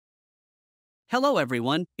Hello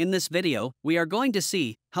everyone, in this video, we are going to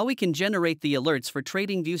see how we can generate the alerts for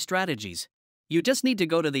TradingView strategies. You just need to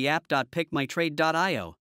go to the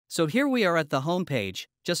app.pickmytrade.io. So here we are at the home page,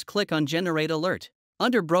 just click on Generate Alert.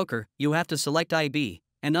 Under Broker, you have to select IB,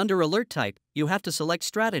 and under Alert Type, you have to select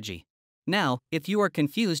Strategy. Now, if you are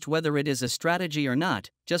confused whether it is a strategy or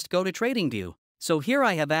not, just go to TradingView. So here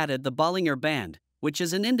I have added the Bollinger Band, which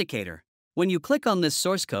is an indicator. When you click on this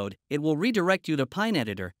source code, it will redirect you to Pine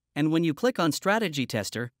Editor, and when you click on Strategy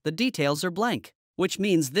Tester, the details are blank, which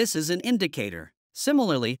means this is an indicator.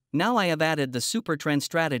 Similarly, now I have added the Super Trend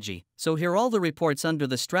Strategy, so here all the reports under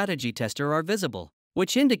the Strategy Tester are visible,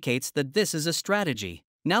 which indicates that this is a strategy.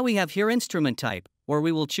 Now we have here Instrument Type, where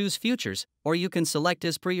we will choose Futures, or you can select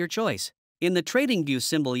as per your choice. In the TradingView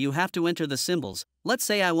symbol you have to enter the symbols. Let's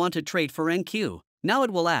say I want to trade for NQ. Now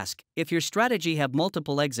it will ask if your strategy have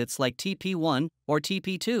multiple exits like TP1 or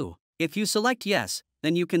TP2. If you select yes,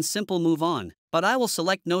 then you can simply move on, but I will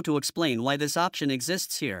select no to explain why this option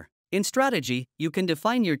exists here. In strategy, you can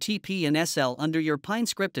define your TP and SL under your Pine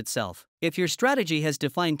script itself. If your strategy has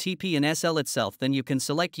defined TP and SL itself, then you can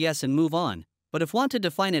select yes and move on, but if want to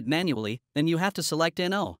define it manually, then you have to select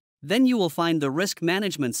NO. Then you will find the risk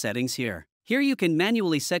management settings here. Here you can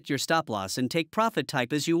manually set your stop loss and take profit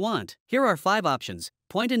type as you want. Here are 5 options: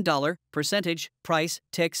 point in dollar, percentage, price,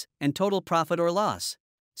 ticks, and total profit or loss.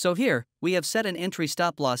 So here, we have set an entry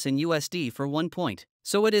stop loss in USD for 1 point.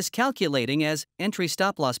 So it is calculating as entry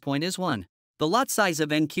stop loss point is 1. The lot size of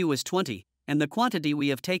NQ is 20, and the quantity we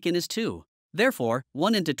have taken is 2. Therefore,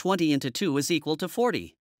 1 into 20 into 2 is equal to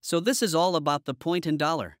 40. So this is all about the point in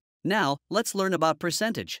dollar. Now, let's learn about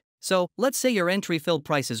percentage. So, let's say your entry fill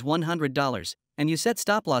price is $100, and you set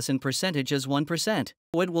stop loss in percentage as 1%.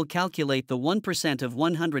 It will calculate the 1% of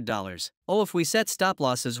 $100. Oh, if we set stop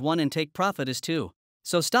loss as 1 and take profit as 2.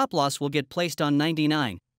 So stop loss will get placed on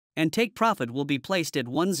 99, and take profit will be placed at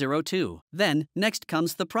 102. Then, next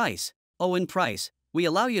comes the price. Oh, in price, we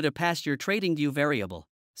allow you to pass your TradingView variable.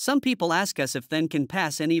 Some people ask us if then can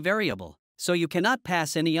pass any variable. So you cannot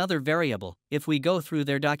pass any other variable if we go through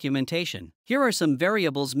their documentation. Here are some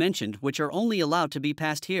variables mentioned which are only allowed to be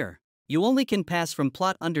passed here. You only can pass from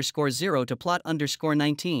plot_0 to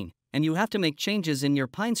plot_19, and you have to make changes in your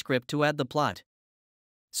Pine script to add the plot.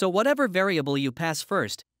 So whatever variable you pass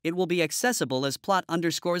first, it will be accessible as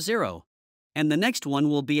plot_0. And the next one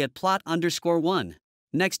will be at plot_1.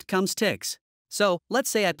 Next comes ticks. So, let's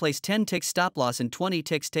say I place 10 ticks stop loss and 20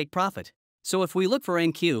 ticks take profit. So if we look for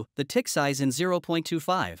NQ, the tick size in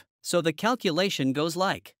 0.25. So the calculation goes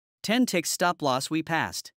like 10 ticks stop loss we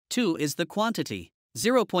passed. 2 is the quantity.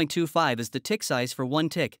 0.25 is the tick size for 1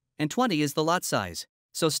 tick, and 20 is the lot size.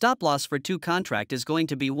 So stop loss for 2 contract is going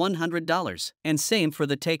to be $100, and same for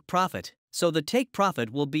the take profit. So the take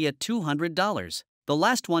profit will be at $200. The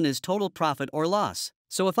last one is total profit or loss.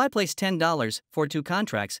 So if I place $10 for 2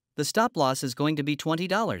 contracts, the stop loss is going to be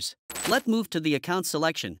 $20. Let's move to the account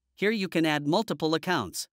selection. Here you can add multiple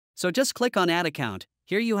accounts. So just click on Add Account.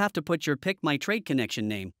 Here you have to put your PickMyTrade connection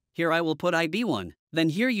name. Here I will put IB1. Then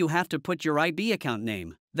here you have to put your IB account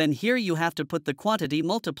name. Then here you have to put the quantity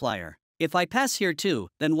multiplier. If I pass here too,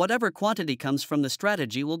 then whatever quantity comes from the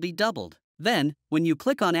strategy will be doubled. Then, when you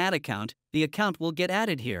click on Add Account, the account will get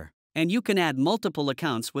added here. And you can add multiple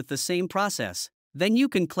accounts with the same process. Then you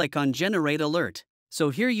can click on Generate Alert.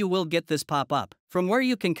 So here you will get this pop up, from where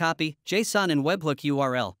you can copy JSON and webhook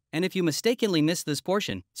URL. And if you mistakenly miss this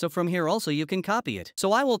portion, so from here also you can copy it.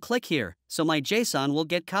 So I will click here, so my JSON will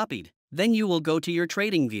get copied. Then you will go to your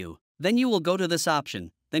TradingView. Then you will go to this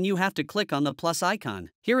option. Then you have to click on the plus icon.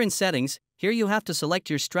 Here in settings, here you have to select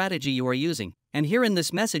your strategy you are using, and here in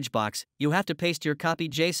this message box, you have to paste your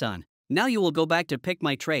copied JSON. Now you will go back to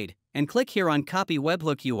PickMyTrade, and click here on copy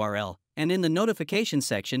webhook URL, and in the notification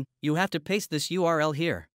section, you have to paste this URL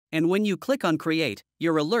here. And when you click on create,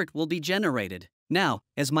 your alert will be generated. Now,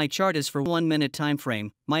 as my chart is for 1 minute time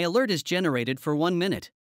frame, my alert is generated for 1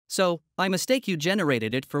 minute. So, by mistake you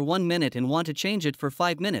generated it for 1 minute and want to change it for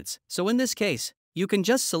 5 minutes, so in this case, you can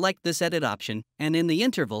just select this edit option, and in the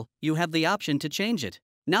interval, you have the option to change it.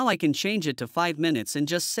 Now I can change it to 5 minutes and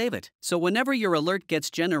just save it. So whenever your alert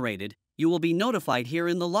gets generated, you will be notified here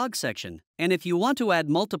in the log section. And if you want to add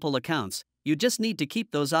multiple accounts, you just need to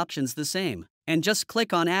keep those options the same. And just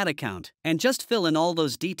click on Add Account, and just fill in all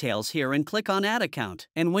those details here and click on Add Account.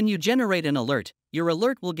 And when you generate an alert, your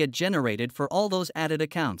alert will get generated for all those added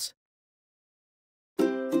accounts.